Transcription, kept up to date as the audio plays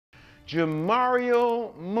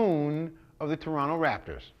Jamario Moon of the Toronto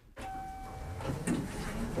Raptors.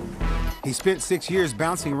 He spent 6 years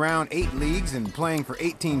bouncing around 8 leagues and playing for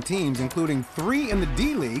 18 teams, including 3 in the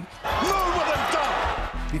D-League, Moon with a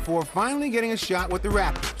dunk! Before finally getting a shot with the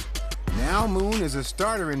Raptors. Now Moon is a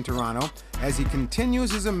starter in Toronto as he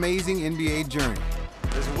continues his amazing NBA journey.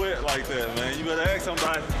 It's wet like that, man. You better ask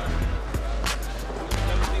somebody.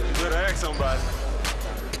 You better ask somebody.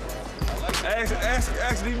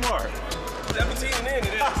 Ask D. Mark. 17 and in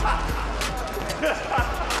it is.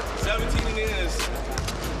 17 and in is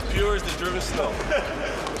pure as the driven snow.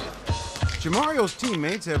 Jamario's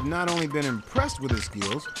teammates have not only been impressed with his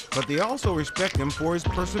skills, but they also respect him for his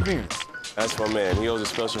perseverance. That's my man. He holds a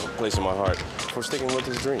special place in my heart for sticking with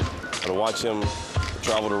his dream. And to watch him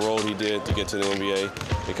travel the road he did to get to the NBA,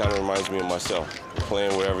 it kind of reminds me of myself.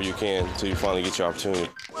 Playing wherever you can until you finally get your opportunity.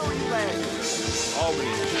 Where were you at? Albany.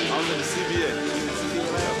 I was in the CBA.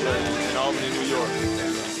 In Albany, New York.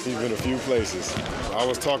 He's been a few places. I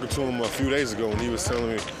was talking to him a few days ago, and he was telling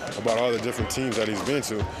me about all the different teams that he's been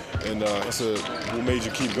to. And I said, what made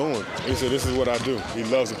you keep going? He said, this is what I do. He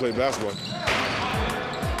loves to play basketball.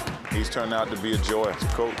 He's turned out to be a joy to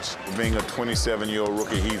coach. Being a 27-year-old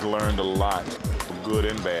rookie, he's learned a lot, good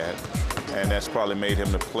and bad. And that's probably made him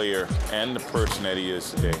the player and the person that he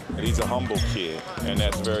is today. And he's a humble kid, and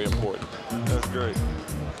that's very important. That's great.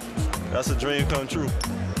 That's a dream come true.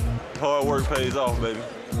 Hard work pays off, baby.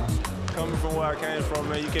 Coming from where I came from,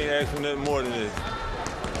 man, you can't ask for nothing more than this.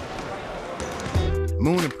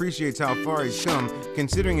 Moon appreciates how far he's come,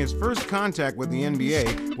 considering his first contact with the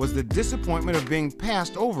NBA was the disappointment of being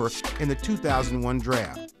passed over in the 2001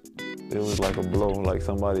 draft. It was like a blow, like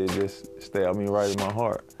somebody just stabbed me right in my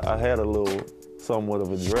heart. I had a little, somewhat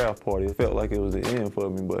of a draft party. It felt like it was the end for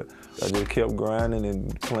me, but I just kept grinding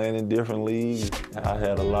and playing in different leagues. I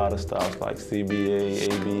had a lot of stops like CBA,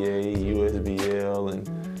 ABA, USBL, and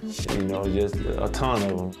you know, just a ton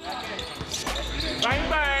of them. Bang,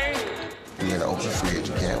 bang! He had an open free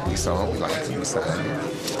agent camp. We saw him, we liked him, we signed him.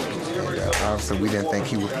 And, obviously, we didn't think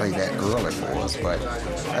he would play that early for us, but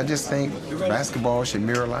I just think basketball should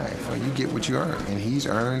mirror life. You get what you earn, and he's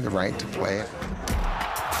earned the right to play it.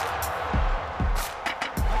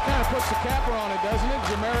 That kind of puts the capper on it, doesn't it?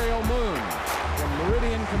 Jamario Moon from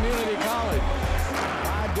Meridian Community College.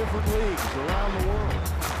 5 different leagues around the world.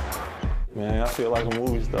 Man, I feel like a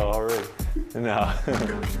movie star already. Nah,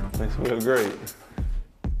 it feels great.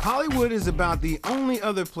 Hollywood is about the only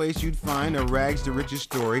other place you'd find a rags to riches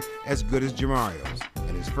story as good as Jamario's,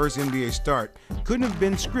 and his first NBA start couldn't have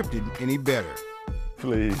been scripted any better.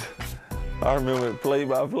 Please. I remember it play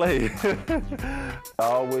by play. I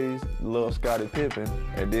always loved Scottie Pippen,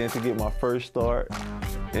 and then to get my first start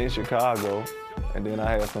in Chicago, and then I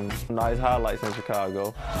had some nice highlights in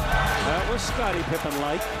Chicago. That was Scottie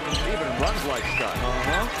Pippen-like. Even runs like Scott.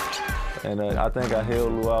 And I think I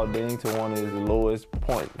held Luau Ding to one of his lowest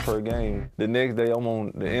points per game. The next day, I'm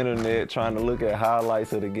on the internet trying to look at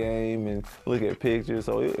highlights of the game and look at pictures,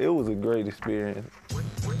 so it was a great experience.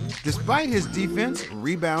 Despite his defense,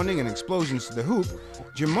 rebounding, and explosions to the hoop,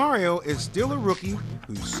 Jamario is still a rookie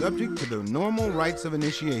who's subject to the normal rites of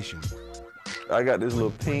initiation. I got this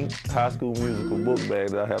little pink High School Musical book bag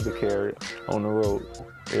that I have to carry on the road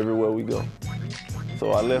everywhere we go.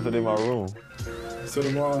 So I left it in my room. So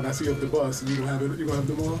tomorrow, when I see you up the bus, you gonna have it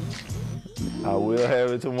tomorrow? I will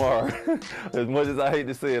have it tomorrow. As much as I hate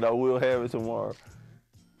to say it, I will have it tomorrow.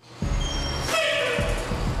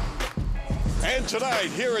 And tonight,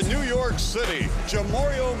 here in New York City,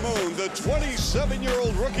 Jamario Moon, the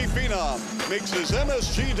 27-year-old rookie phenom, makes his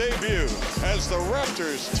MSG debut as the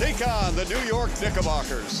Raptors take on the New York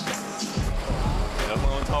Knickerbockers. That's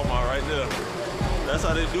what I'm talking about right there. That's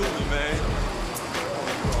how they do me, man.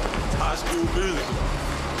 High School Musical.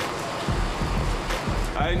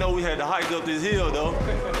 I didn't know we had to hike up this hill, though.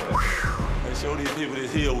 And show these people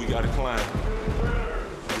this hill we got to climb.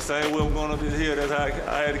 The same way I'm going up this hill, that's how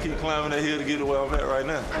I had to keep climbing that hill to get to where I'm at right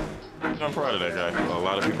now. I'm proud of that guy. A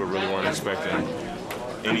lot of people really weren't expecting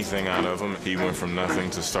anything out of him. He went from nothing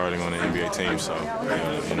to starting on the NBA team, so,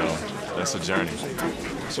 you know, that's a journey.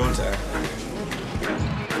 Showtime.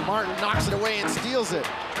 Martin knocks it away and steals it.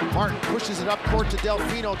 Martin pushes it up court to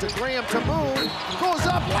Delfino, to Graham, to Moon. Goes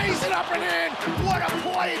up, lays it up and in. What a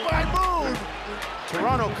play by Moon.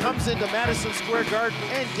 Toronto comes into Madison Square Garden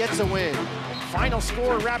and gets a win. Final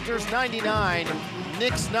score, Raptors 99,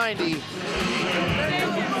 Knicks 90.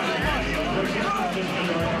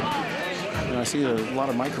 I see a lot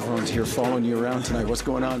of microphones here following you around tonight. What's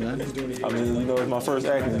going on, man? I mean, you know, it's my first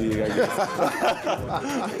acting gig, I guess.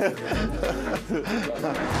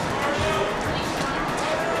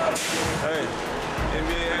 Hey,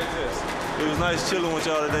 NBA Access. It was nice chilling with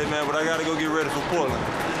y'all today, man, but I got to go get ready for Portland.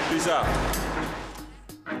 Peace out.